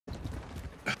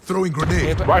Throwing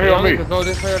grenade. Right here on me. Go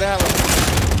this way or that way.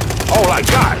 Oh my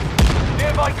God!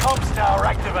 Nearby comms tower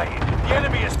activated. The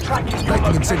enemy is tracking your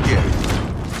Lightning location. incendiary.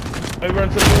 Hey, run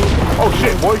to the move. Oh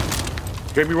shit, boy!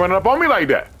 Can't be running up on me like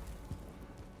that.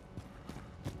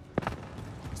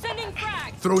 Sending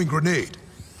frag. Throwing grenade.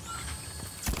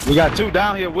 We got two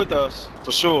down here with us,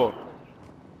 for sure.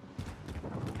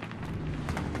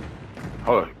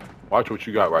 Hold on. Watch what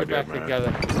you got right there, Back man.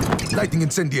 together. Lightning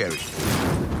incendiary.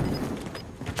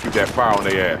 Keep that fire on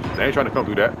their ass. They ain't trying to come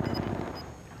through that.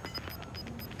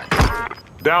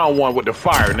 Down one with the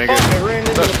fire, nigga. They ran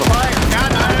into the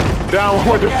fire. Down one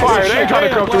with the fire. They ain't trying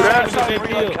to come through that. Zone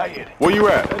relocated. Where you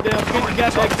at? Damn, 50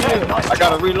 got that kill.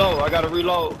 I gotta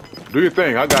reload. Do your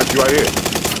thing. I got you right here.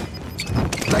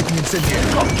 Lightning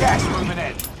incendiary. Got gas moving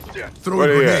in. Throwing Where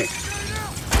they grenade. at?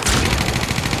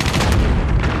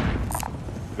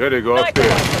 There they go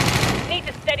upstairs. Need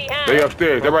a steady hand. They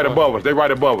upstairs. They right above us. They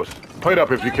right above us. Plate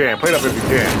up if you can. Plate up if you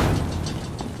can.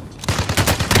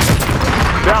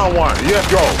 Down one. Yes,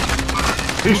 go.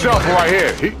 He's selfing right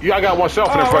here. I got one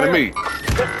selfing in front of me.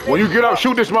 When you get up,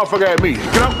 shoot this motherfucker at me.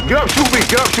 Get up, shoot me.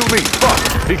 Get up, shoot me.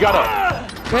 Fuck. He got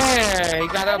up. Yeah, he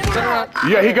got up.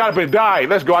 Yeah, he got up and died.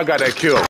 Let's go. I got that kill.